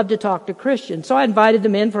 I love to talk to Christians. So I invited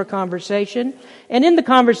them in for a conversation. And in the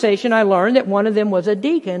conversation, I learned that one of them was a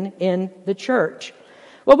deacon in the church.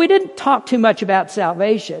 Well, we didn't talk too much about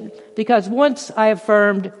salvation because once I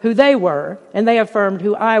affirmed who they were and they affirmed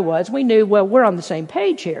who I was, we knew, well, we're on the same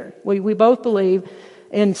page here. We both believe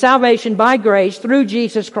in salvation by grace through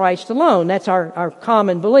Jesus Christ alone. That's our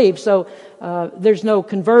common belief. So there's no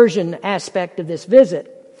conversion aspect of this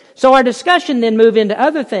visit. So our discussion then moved into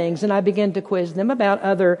other things, and I began to quiz them about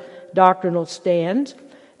other doctrinal stands.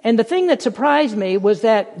 And the thing that surprised me was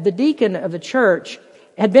that the deacon of the church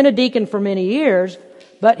had been a deacon for many years,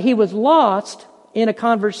 but he was lost in a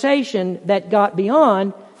conversation that got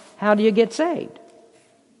beyond, how do you get saved?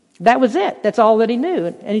 That was it. That's all that he knew.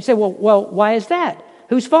 And he said, well, why is that?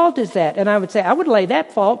 Whose fault is that? And I would say, I would lay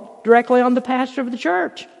that fault directly on the pastor of the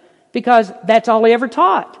church, because that's all he ever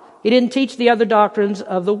taught. He didn't teach the other doctrines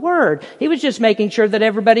of the Word. He was just making sure that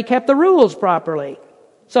everybody kept the rules properly.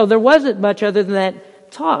 So there wasn't much other than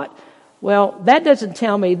that taught. Well, that doesn't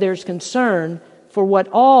tell me there's concern for what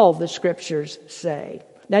all the Scriptures say.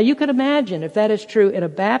 Now, you could imagine if that is true in a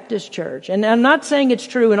Baptist church, and I'm not saying it's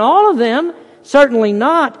true in all of them, certainly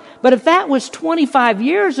not, but if that was 25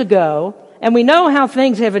 years ago, and we know how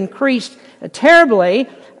things have increased terribly,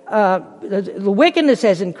 the wickedness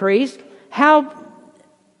has increased,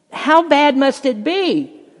 how bad must it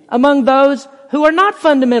be among those who are not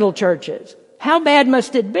fundamental churches? How bad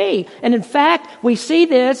must it be? And in fact, we see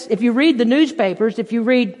this if you read the newspapers, if you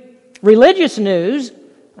read religious news,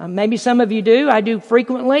 maybe some of you do, I do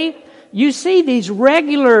frequently, you see these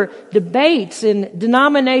regular debates in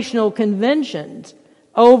denominational conventions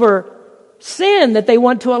over sin that they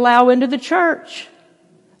want to allow into the church.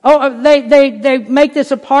 Oh, they make this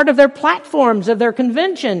a part of their platforms of their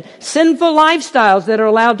convention. Sinful lifestyles that are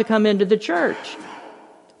allowed to come into the church.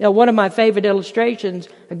 You know, one of my favorite illustrations,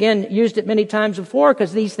 again, used it many times before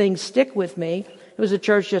because these things stick with me. It was a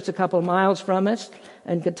church just a couple of miles from us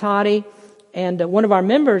in Cotati. And one of our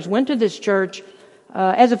members went to this church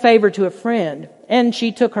as a favor to a friend. And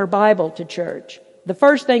she took her Bible to church. The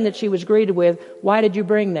first thing that she was greeted with, why did you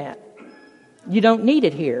bring that? You don't need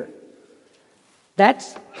it here.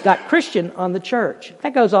 That's got Christian on the church.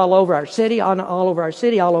 That goes all over our city, all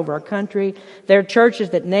over our country. There are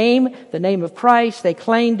churches that name the name of Christ. They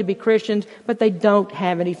claim to be Christians, but they don't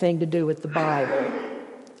have anything to do with the Bible.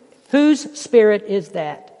 Whose spirit is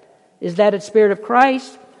that? Is that a spirit of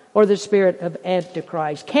Christ or the spirit of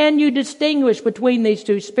Antichrist? Can you distinguish between these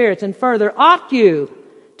two spirits? And further, ought you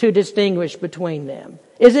to distinguish between them?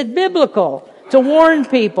 Is it biblical to warn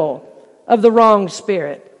people of the wrong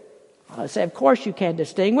spirit? I say, of course you can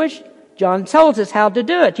distinguish. John tells us how to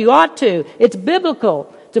do it. You ought to. It's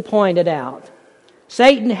biblical to point it out.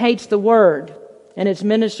 Satan hates the Word, and its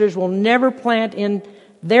ministers will never plant in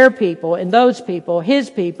their people, in those people, his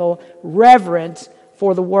people, reverence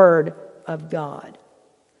for the Word of God.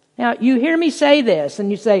 Now, you hear me say this,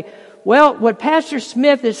 and you say, well, what Pastor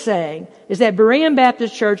Smith is saying is that Berean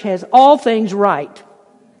Baptist Church has all things right.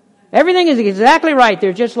 Everything is exactly right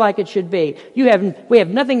there, just like it should be. We have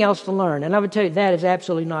nothing else to learn. And I would tell you that is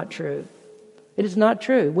absolutely not true. It is not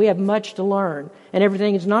true. We have much to learn, and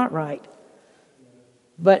everything is not right.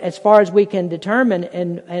 But as far as we can determine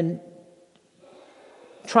and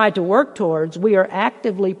try to work towards, we are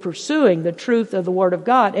actively pursuing the truth of the Word of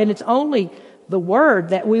God. And it's only the Word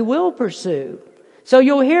that we will pursue. So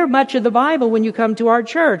you'll hear much of the Bible when you come to our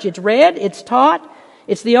church. It's read, it's taught,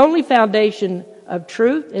 it's the only foundation of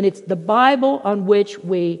truth, and it's the Bible on which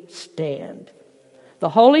we stand. The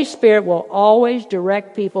Holy Spirit will always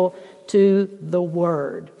direct people to the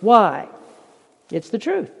Word. Why? It's the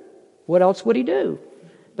truth. What else would He do?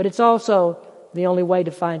 But it's also the only way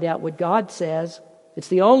to find out what God says. It's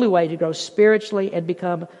the only way to grow spiritually and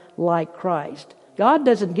become like Christ. God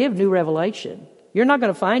doesn't give new revelation. You're not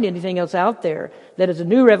going to find anything else out there that is a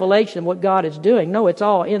new revelation of what God is doing. No, it's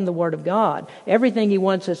all in the Word of God. Everything He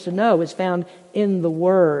wants us to know is found in the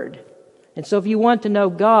Word. And so if you want to know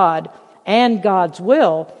God and God's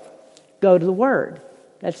will, go to the Word.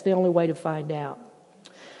 That's the only way to find out.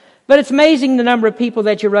 But it's amazing the number of people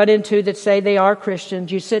that you run into that say they are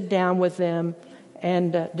Christians. You sit down with them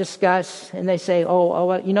and discuss, and they say,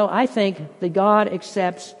 I think that God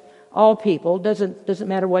accepts all people. Doesn't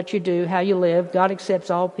matter what you do, how you live. God accepts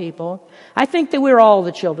all people. I think that we're all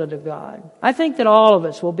the children of God. I think that all of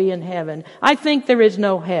us will be in heaven. I think there is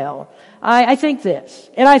no hell. I think this,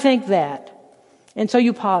 and I think that. And so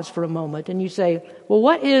you pause for a moment and you say, well,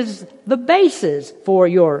 what is the basis for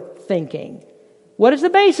your thinking? What is the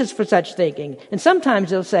basis for such thinking? And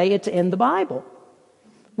sometimes they'll say it's in the Bible,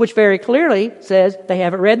 which very clearly says they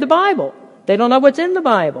haven't read the Bible. They don't know what's in the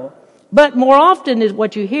Bible. But more often is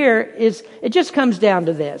what you hear is, it just comes down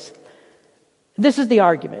to this. This is the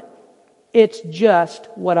argument. It's just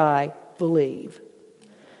what I believe.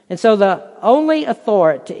 And so the only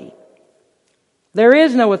authority, there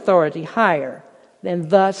is no authority higher than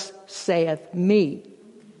thus saith me.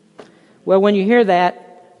 Well, when you hear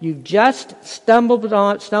that, you've just stumbled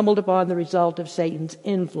upon the result of Satan's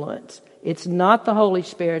influence. It's not the Holy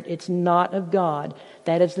Spirit. It's not of God.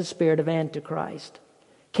 That is the spirit of Antichrist.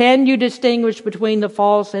 Can you distinguish between the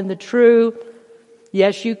false and the true?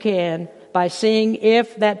 Yes, you can, by seeing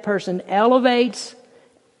if that person elevates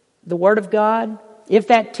the Word of God, if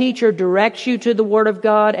that teacher directs you to the Word of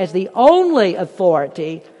God as the only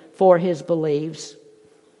authority for his beliefs,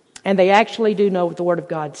 and they actually do know what the Word of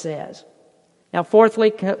God says. Now,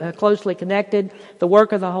 fourthly, closely connected, the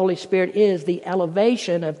work of the Holy Spirit is the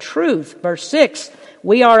elevation of truth. Verse 6,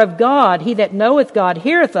 we are of God. He that knoweth God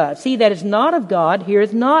heareth us. He that is not of God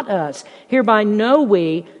heareth not us. Hereby know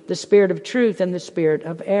we the spirit of truth and the spirit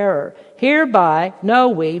of error. Hereby know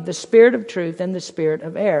we the spirit of truth and the spirit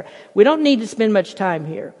of error. We don't need to spend much time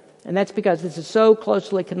here. And that's because this is so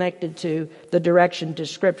closely connected to the direction to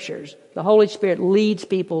Scriptures. The Holy Spirit leads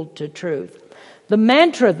people to truth. The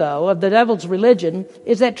mantra, though, of the devil's religion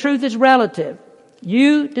is that truth is relative.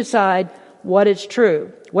 You decide what is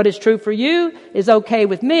true. What is true for you is okay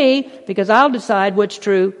with me because I'll decide what's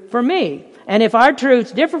true for me. And if our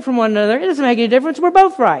truths differ from one another, it doesn't make any difference. We're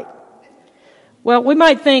both right. Well, we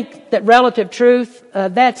might think that relative truth,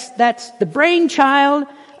 that's the brainchild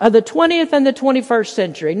of the 20th and the 21st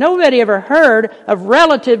century. Nobody ever heard of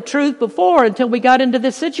relative truth before until we got into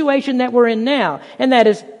this situation that we're in now. And that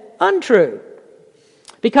is untrue.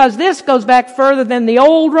 Because this goes back further than the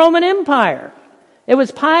old Roman Empire. It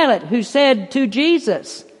was Pilate who said to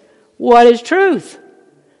Jesus, what is truth?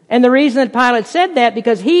 And the reason that Pilate said that,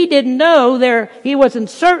 because he didn't know he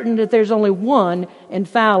wasn't certain that there's only one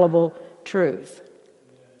infallible truth.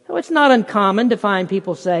 So it's not uncommon to find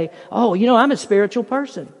people say, oh, I'm a spiritual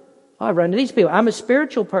person. Oh, I run into these people. I'm a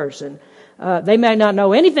spiritual person. They may not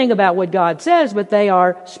know anything about what God says, but they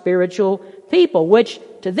are spiritual people, which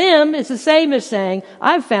to them is the same as saying,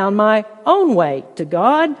 I've found my own way to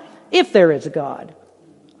God, if there is a God.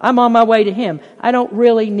 I'm on my way to Him. I don't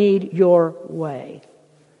really need your way.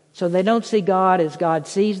 So they don't see God as God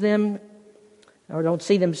sees them, or don't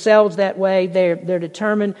see themselves that way. They're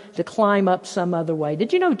determined to climb up some other way.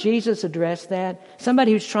 Did you know Jesus addressed that?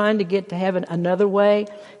 Somebody who's trying to get to heaven another way.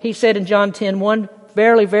 He said in John 10:1,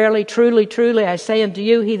 verily, verily, truly, truly, I say unto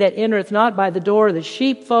you, he that entereth not by the door of the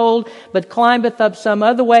sheepfold, but climbeth up some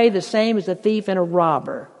other way, the same is a thief and a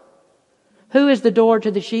robber. Who is the door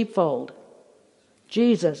to the sheepfold?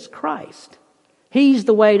 Jesus Christ. He's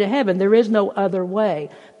the way to heaven. There is no other way.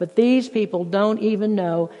 But these people don't even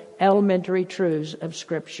know elementary truths of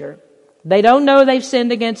Scripture. They don't know they've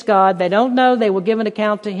sinned against God. They don't know they will give an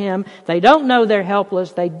account to Him. They don't know they're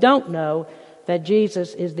helpless. They don't know that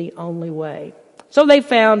Jesus is the only way. So they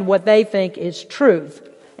found what they think is truth.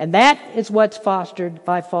 And that is what's fostered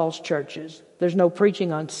by false churches. There's no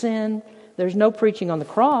preaching on sin. There's no preaching on the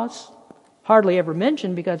cross. Hardly ever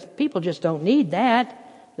mentioned because people just don't need that.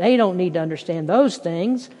 They don't need to understand those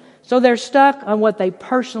things. So they're stuck on what they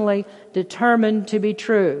personally determine to be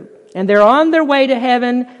true. And they're on their way to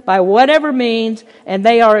heaven by whatever means, and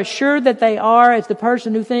they are assured that they are as the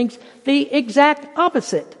person who thinks the exact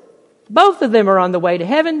opposite. Both of them are on the way to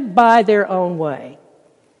heaven by their own way.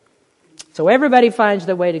 So everybody finds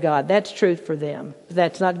their way to God. That's truth for them. But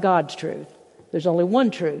that's not God's truth. There's only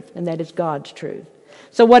one truth, and that is God's truth.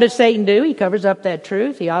 So what does Satan do? He covers up that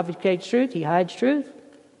truth. He obfuscates truth. He hides truth.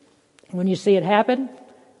 When you see it happen,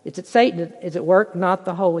 it's at Satan is at work, not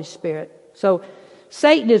the Holy Spirit. So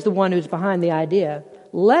Satan is the one who's behind the idea.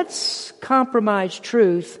 Let's compromise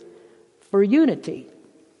truth for unity.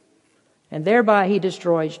 And thereby he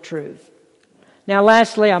destroys truth. Now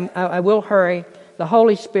lastly, I will hurry. The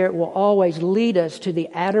Holy Spirit will always lead us to the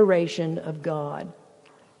adoration of God.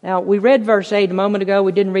 Now we read verse 8 a moment ago.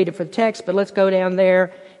 We didn't read it for the text, but let's go down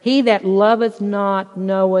there. He that loveth not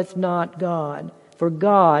knoweth not God, for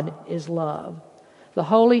God is love. The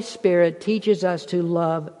Holy Spirit teaches us to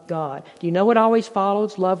love God. Do you know what always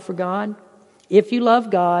follows love for God? If you love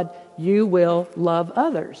God, you will love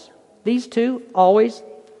others. These two always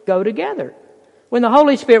go together. When the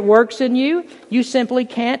Holy Spirit works in you, you simply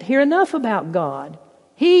can't hear enough about God.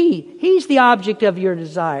 He's the object of your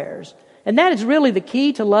desires. And that is really the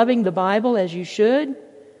key to loving the Bible as you should.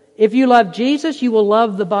 If you love Jesus, you will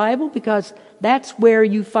love the Bible because that's where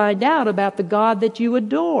you find out about the God that you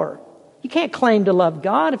adore. You can't claim to love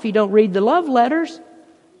God if you don't read the love letters.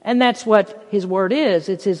 And that's what His Word is.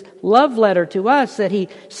 It's His love letter to us, that He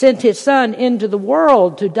sent His Son into the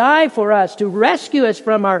world to die for us, to rescue us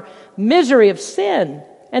from our misery of sin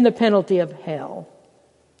and the penalty of hell.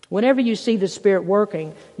 Whenever you see the Spirit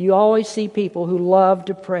working, you always see people who love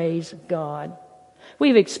to praise God.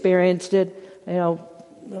 We've experienced it.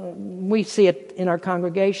 We see it in our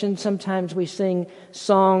congregation. Sometimes we sing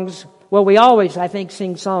songs. Well, we always, I think,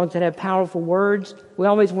 sing songs that have powerful words. We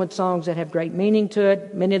always want songs that have great meaning to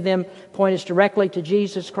it. Many of them point us directly to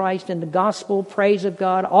Jesus Christ and the gospel, praise of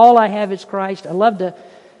God. All I have is Christ. I love to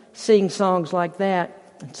sing songs like that.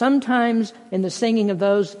 And sometimes in the singing of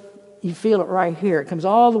those, you feel it right here. It comes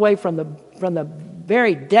all the way from the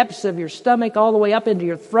very depths of your stomach all the way up into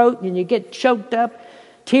your throat, and you get choked up.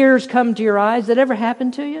 Tears come to your eyes. That ever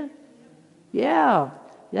happened to you? Yeah,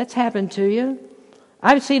 that's happened to you.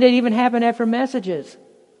 I've seen it even happen after messages.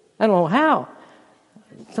 I don't know how.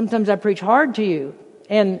 Sometimes I preach hard to you,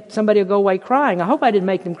 and somebody will go away crying. I hope I didn't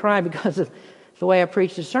make them cry because of the way I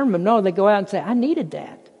preached the sermon. No, they go out and say, I needed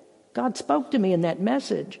that. God spoke to me in that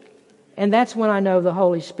message. And that's when I know the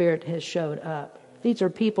Holy Spirit has showed up. These are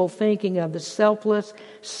people thinking of the selfless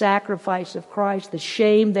sacrifice of Christ, the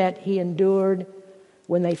shame that He endured.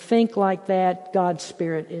 When they think like that, God's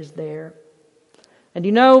Spirit is there. And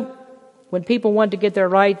when people want to get their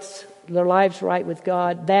lives right with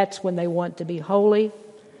God, that's when they want to be holy.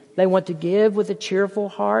 They want to give with a cheerful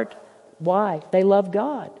heart. Why? They love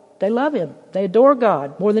God. They love Him. They adore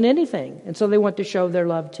God more than anything. And so they want to show their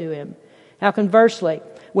love to Him. Now, conversely,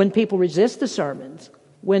 when people resist the sermons,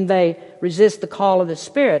 when they resist the call of the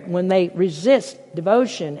Spirit, when they resist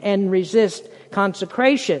devotion and resist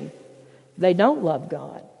consecration, they don't love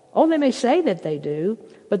God. Oh, they may say that they do,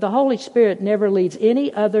 but the Holy Spirit never leads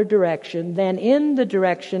any other direction than in the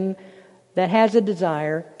direction that has a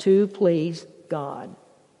desire to please God.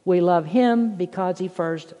 We love Him because He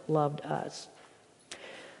first loved us.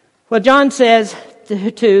 Well, John says,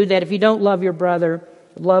 too, that if you don't love your brother,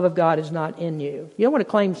 the love of God is not in you. You don't want to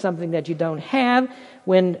claim something that you don't have.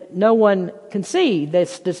 When no one can see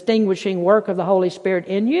this distinguishing work of the Holy Spirit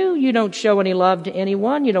in you, you don't show any love to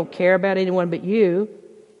anyone. You don't care about anyone but you.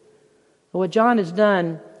 But what John has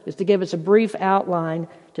done is to give us a brief outline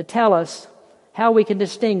to tell us how we can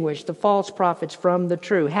distinguish the false prophets from the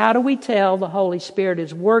true. How do we tell the Holy Spirit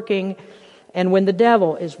is working and when the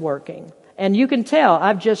devil is working? And you can tell,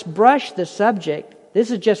 I've just brushed the subject. This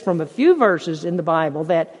is just from a few verses in the Bible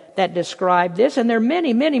that describe this, and there are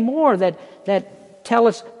many, many more that tell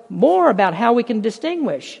us more about how we can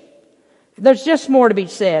distinguish. There's just more to be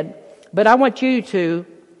said, but I want you to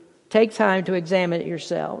take time to examine it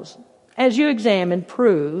yourselves. As you examine,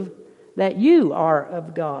 prove that you are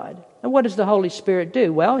of God. And what does the Holy Spirit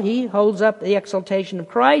do? Well, He holds up the exaltation of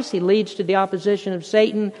Christ. He leads to the opposition of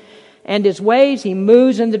Satan and his ways. He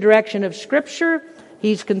moves in the direction of Scripture.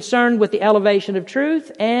 He's concerned with the elevation of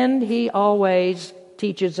truth, and He always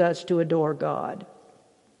teaches us to adore God.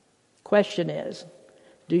 Question is,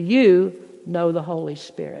 do you know the Holy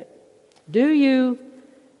Spirit? Do you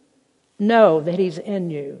know that He's in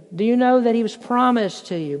you? Do you know that He was promised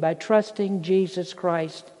to you by trusting Jesus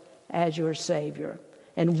Christ as your Savior?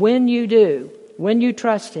 And when you do, when you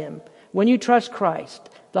trust Him, when you trust Christ,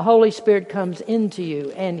 the Holy Spirit comes into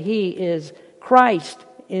you, and He is Christ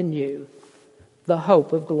in you, the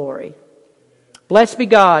hope of glory. Blessed be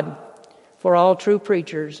God for all true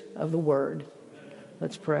preachers of the Word.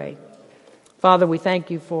 Let's pray. Father, we thank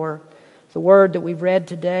You for the Word that we've read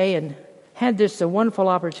today and had this a wonderful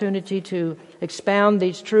opportunity to expound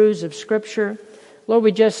these truths of Scripture. Lord,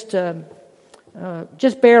 we just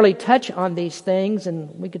barely touch on these things,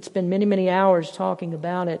 and we could spend many, many hours talking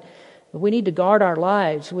about it. But we need to guard our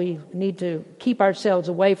lives. We need to keep ourselves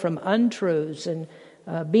away from untruths and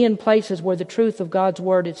be in places where the truth of God's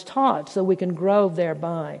Word is taught so we can grow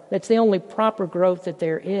thereby. That's the only proper growth that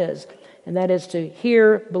there is, and that is to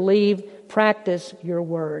hear, believe, practice Your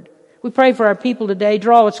Word. We pray for our people today.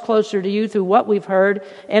 Draw us closer to You through what we've heard.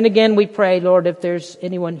 And again, we pray, Lord, if there's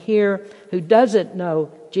anyone here who doesn't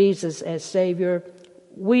know Jesus as Savior,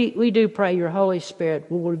 we do pray Your Holy Spirit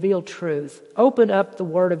will reveal truth. Open up the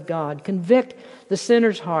Word of God. Convict the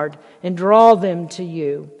sinner's heart and draw them to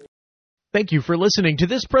You. Thank you for listening to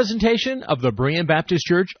this presentation of the Berean Baptist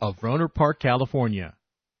Church of Rohnert Park, California.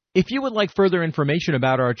 If you would like further information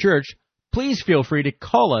about our church, please feel free to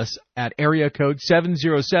call us at area code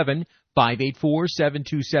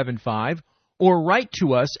 707-584-7275 or write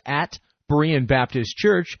to us at Berean Baptist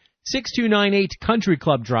Church, 6298 Country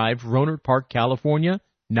Club Drive, Rohnert Park, California,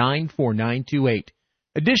 94928.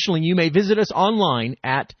 Additionally, you may visit us online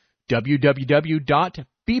at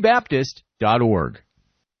www.bbaptist.org.